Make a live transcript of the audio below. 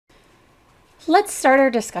Let's start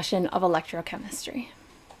our discussion of electrochemistry.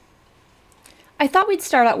 I thought we'd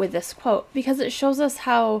start out with this quote because it shows us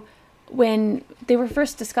how, when they were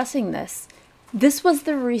first discussing this, this was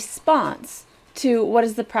the response to what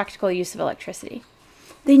is the practical use of electricity.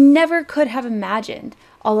 They never could have imagined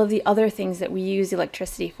all of the other things that we use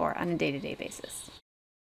electricity for on a day-to-day basis.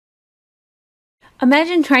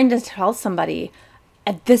 Imagine trying to tell somebody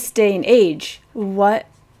at this day and age what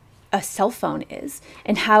a cell phone is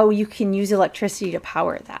and how you can use electricity to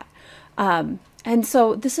power that. And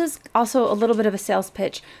so this is also a little bit of a sales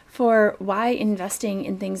pitch for why investing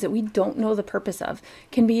in things that we don't know the purpose of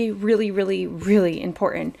can be really, really, really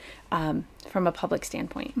important from a public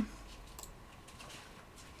standpoint.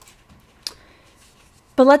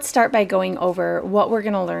 But let's start by going over what we're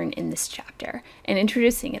going to learn in this chapter and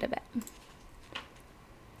introducing it a bit.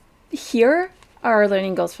 Here are our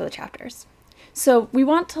learning goals for the chapters. So we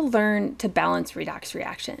want to learn to balance redox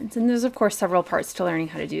reactions, and there's of course several parts to learning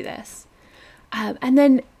how to do this. And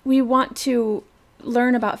then we want to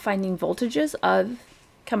learn about finding voltages of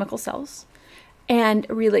chemical cells and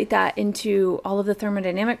relate that into all of the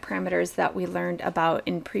thermodynamic parameters that we learned about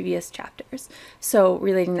in previous chapters. So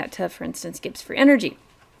relating that to, for instance, Gibbs free energy.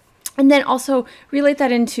 And then also relate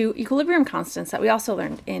that into equilibrium constants that we also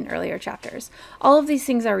learned in earlier chapters. All of these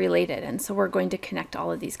things are related, and so we're going to connect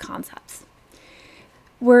all of these concepts.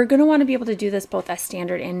 We're going to want to be able to do this both as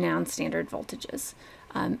standard and non-standard voltages.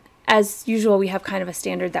 As usual, we have kind of a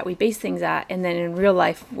standard that we base things at, and then in real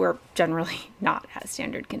life, we're generally not at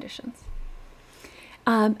standard conditions.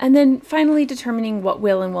 And then finally, determining what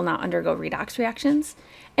will and will not undergo redox reactions.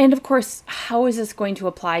 And of course, how is this going to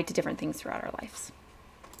apply to different things throughout our lives?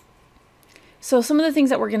 So some of the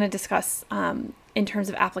things that we're going to discuss in terms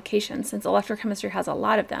of applications, since electrochemistry has a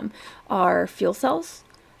lot of them, are fuel cells,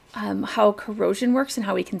 how corrosion works and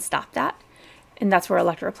how we can stop that. And that's where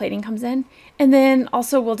electroplating comes in. And then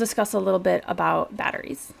also we'll discuss a little bit about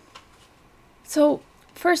batteries. So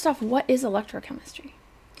first off, what is electrochemistry?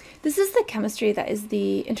 This is the chemistry that is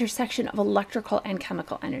the intersection of electrical and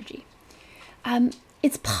chemical energy.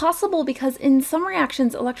 It's possible because in some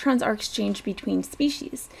reactions, electrons are exchanged between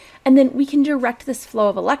species. And then we can direct this flow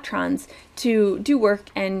of electrons to do work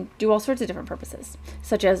and do all sorts of different purposes,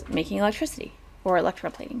 such as making electricity or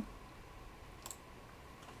electroplating.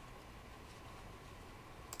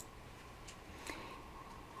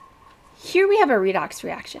 Here we have a redox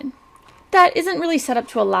reaction that isn't really set up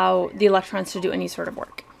to allow the electrons to do any sort of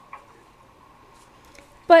work.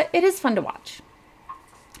 But it is fun to watch.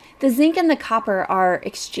 The zinc and the copper are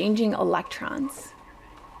exchanging electrons.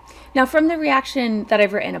 Now from the reaction that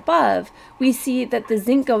I've written above, we see that the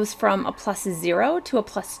zinc goes from a +0 to a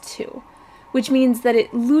 +2, which means that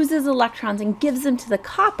it loses electrons and gives them to the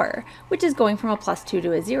copper, which is going from a +2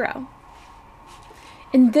 to a 0.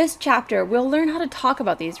 In this chapter, we'll learn how to talk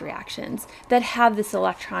about these reactions that have this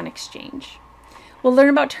electron exchange. We'll learn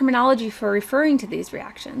about terminology for referring to these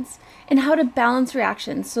reactions and how to balance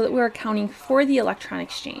reactions so that we're accounting for the electron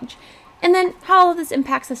exchange, and then how all of this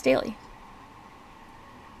impacts us daily.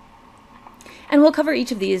 And we'll cover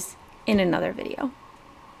each of these in another video.